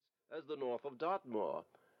as the north of Dartmoor.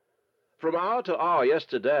 From hour to hour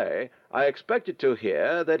yesterday, I expected to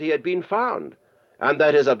hear that he had been found, and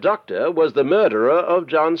that his abductor was the murderer of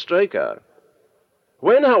John Straker.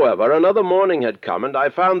 When, however, another morning had come, and I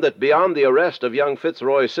found that beyond the arrest of young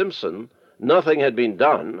Fitzroy Simpson, nothing had been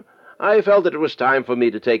done, I felt that it was time for me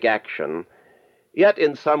to take action. Yet,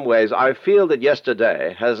 in some ways, I feel that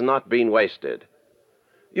yesterday has not been wasted.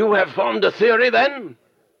 You have formed a theory, then?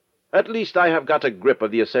 At least I have got a grip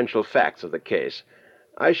of the essential facts of the case.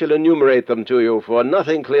 I shall enumerate them to you, for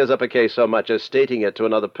nothing clears up a case so much as stating it to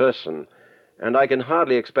another person, and I can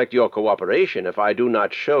hardly expect your cooperation if I do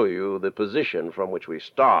not show you the position from which we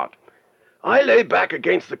start. I lay back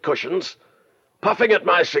against the cushions, puffing at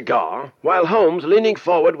my cigar, while Holmes, leaning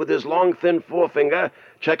forward with his long, thin forefinger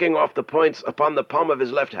checking off the points upon the palm of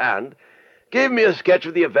his left hand, gave me a sketch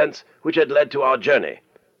of the events which had led to our journey.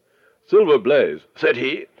 "Silver Blaze," said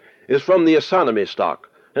he, "is from the astronomy stock,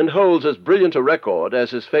 and holds as brilliant a record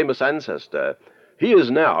as his famous ancestor. He is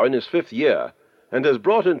now in his 5th year, and has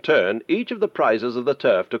brought in turn each of the prizes of the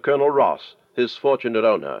turf to Colonel Ross, his fortunate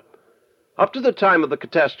owner. Up to the time of the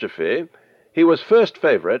catastrophe, he was first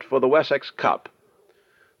favourite for the Wessex Cup,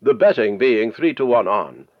 the betting being 3-1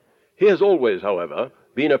 on. He has always, however,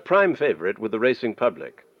 been a prime favourite with the racing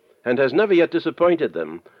public, and has never yet disappointed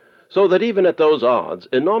them, so that even at those odds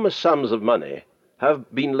enormous sums of money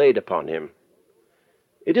have been laid upon him.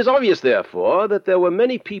 It is obvious, therefore, that there were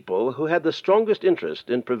many people who had the strongest interest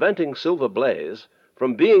in preventing Silver Blaze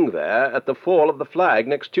from being there at the fall of the flag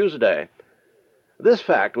next Tuesday. This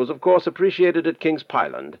fact was, of course, appreciated at King's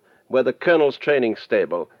Pyland, where the Colonel's training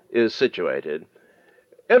stable is situated.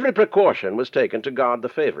 Every precaution was taken to guard the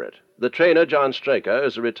favourite. The trainer, John Straker,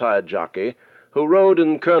 is a retired jockey, who rode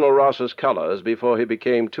in Colonel Ross's colours before he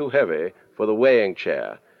became too heavy for the weighing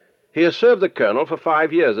chair. He has served the Colonel for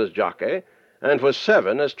 5 years as jockey, and for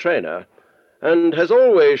 7 as trainer, and has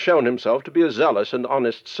always shown himself to be a zealous and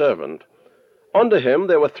honest servant. Under him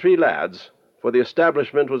there were 3 lads, for the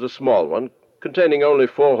establishment was a small one, containing only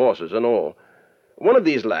 4 horses in all. One of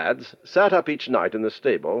these lads sat up each night in the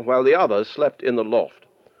stable, while the others slept in the loft.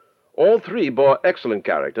 All 3 bore excellent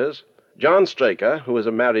characters. John Straker, who is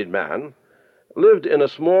a married man, lived in a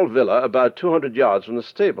small villa about 200 yards from the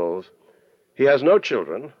stables. He has no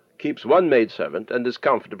children, keeps 1 maidservant, and is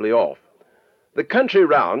comfortably off. The country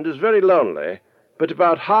round is very lonely, but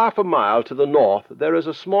about half a mile to the north there is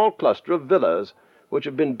a small cluster of villas which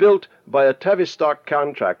have been built by a Tavistock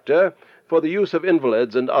contractor for the use of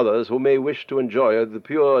invalids and others who may wish to enjoy the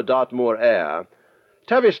pure Dartmoor air.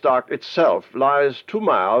 Tavistock itself lies 2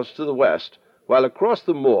 miles to the west, while across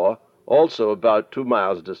the moor, also about 2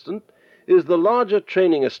 miles distant, is the larger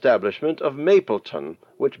training establishment of Mapleton,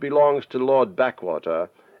 which belongs to Lord Backwater,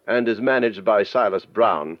 and is managed by Silas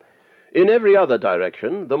Brown. In every other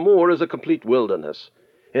direction, the moor is a complete wilderness,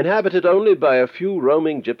 inhabited only by a few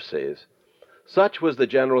roaming gypsies. Such was the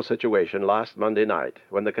general situation last Monday night,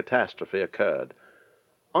 when the catastrophe occurred.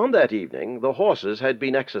 On that evening, the horses had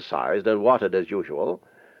been exercised and watered as usual,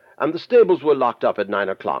 and the stables were locked up at 9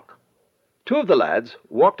 o'clock. 2 of the lads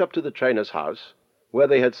walked up to the trainer's house, where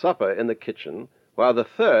they had supper in the kitchen, while the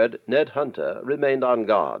 3rd, Ned Hunter, remained on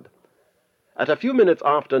guard. At a few minutes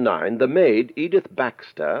after 9, the maid, Edith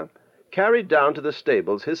Baxter, carried down to the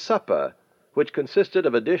stables his supper, which consisted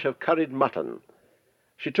of a dish of curried mutton.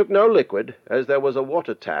 She took no liquid, as there was a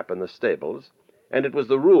water tap in the stables, and it was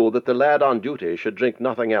the rule that the lad on duty should drink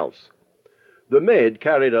nothing else. The maid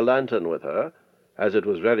carried a lantern with her, as it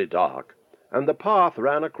was very dark, and the path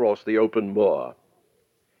ran across the open moor.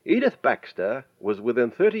 Edith Baxter was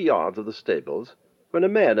within 30 yards of the stables when a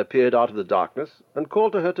man appeared out of the darkness and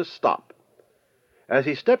called to her to stop. As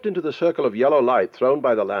he stepped into the circle of yellow light thrown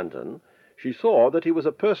by the lantern, she saw that he was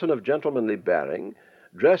a person of gentlemanly bearing,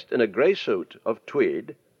 dressed in a grey suit of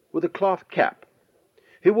tweed, with a cloth cap.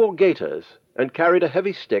 He wore gaiters, and carried a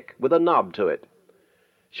heavy stick with a knob to it.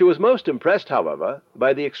 She was most impressed, however,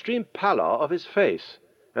 by the extreme pallor of his face,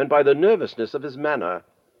 and by the nervousness of his manner.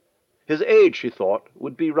 His age, she thought,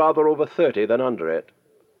 would be rather over 30 than under it.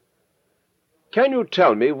 "Can you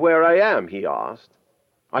tell me where I am?" he asked.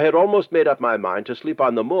 "I had almost made up my mind to sleep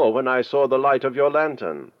on the moor when I saw the light of your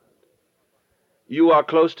lantern." "You are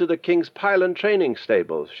close to the King's Pyland training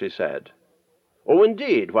stables," she said. "Oh,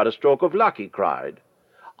 indeed, what a stroke of luck!" he cried.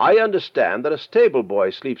 "I understand that a stable boy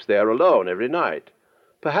sleeps there alone every night.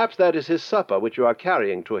 Perhaps that is his supper which you are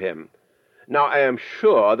carrying to him. Now, I am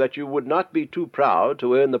sure that you would not be too proud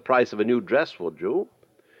to earn the price of a new dress, would you?"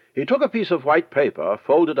 He took a piece of white paper,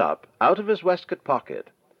 folded up, out of his waistcoat pocket.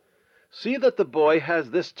 "See that the boy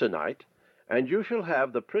has this tonight, and you shall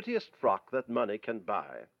have the prettiest frock that money can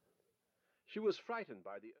buy." She was frightened by the